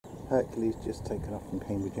Hercules just taken off from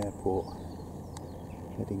Cambridge Airport,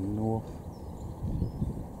 heading north.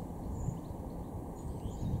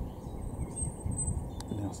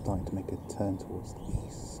 We're now starting to make a turn towards the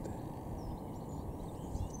east.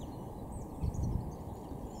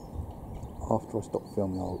 After I stop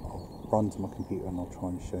filming, I'll run to my computer and I'll try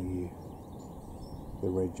and show you the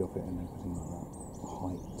reg of it and everything like that,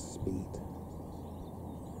 height, speed.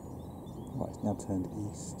 Right, it's now turned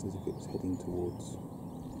east as if it was heading towards,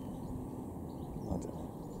 I don't know,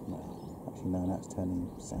 no, actually no, now it's turning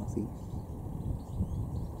southeast.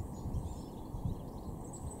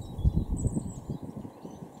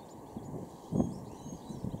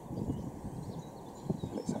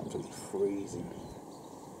 And it's absolutely freezing.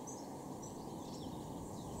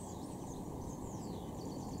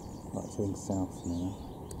 Right, it's heading south now.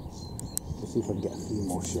 Let's see if I can get a few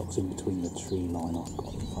more shots in between the tree line I've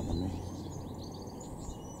got in front of me.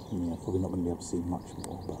 Yeah, probably not going to be able to see much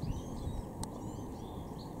more, but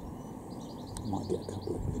might get a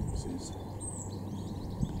couple of glimpses.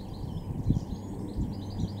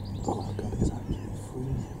 Oh god, it's absolutely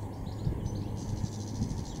freezing.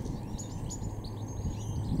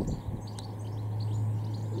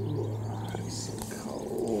 It's so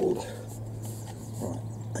cold. Right,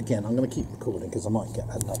 again, I'm going to keep recording because I might get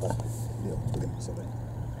another little glimpse of it.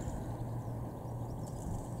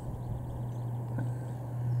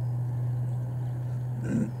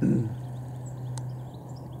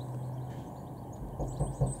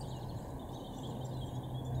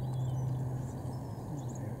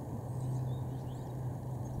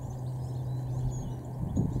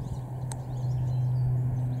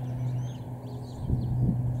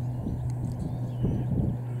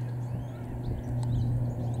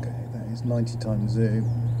 Okay, that is 90 times zoom.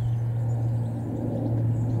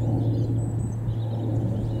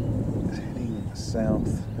 It's heading south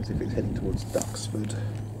as if it's heading towards Duxford.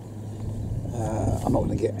 I'm not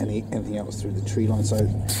going to get anything else through the tree line, so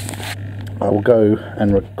I will go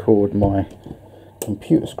and record my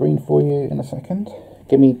computer screen for you in a second.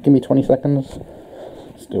 Give me 20 seconds.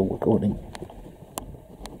 Still recording.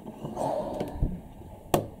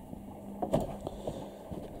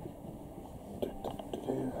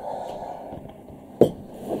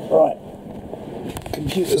 Right,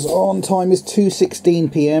 computer's on. Time is 2:16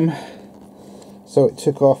 PM. So it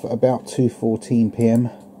took off at about 2:14 PM.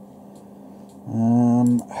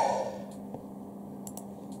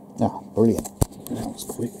 Brilliant. That was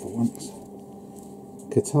quick for once.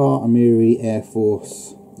 Qatar Emiri Air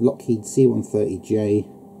Force, Lockheed C130J,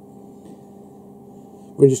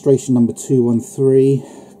 registration number 213,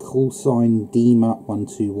 call sign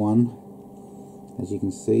DMUP121. As you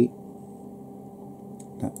can see,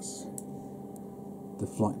 that's the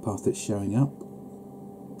flight path that's showing up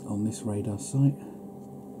on this radar site.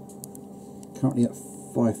 Currently at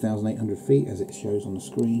 5,800 feet as it shows on the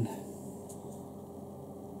screen.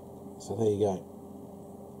 So there you go.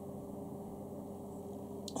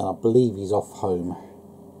 And I believe he's off home.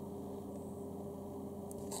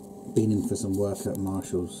 Been in for some work at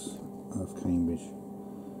Marshall's of Cambridge.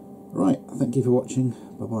 Right, thank you for watching.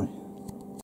 Bye bye.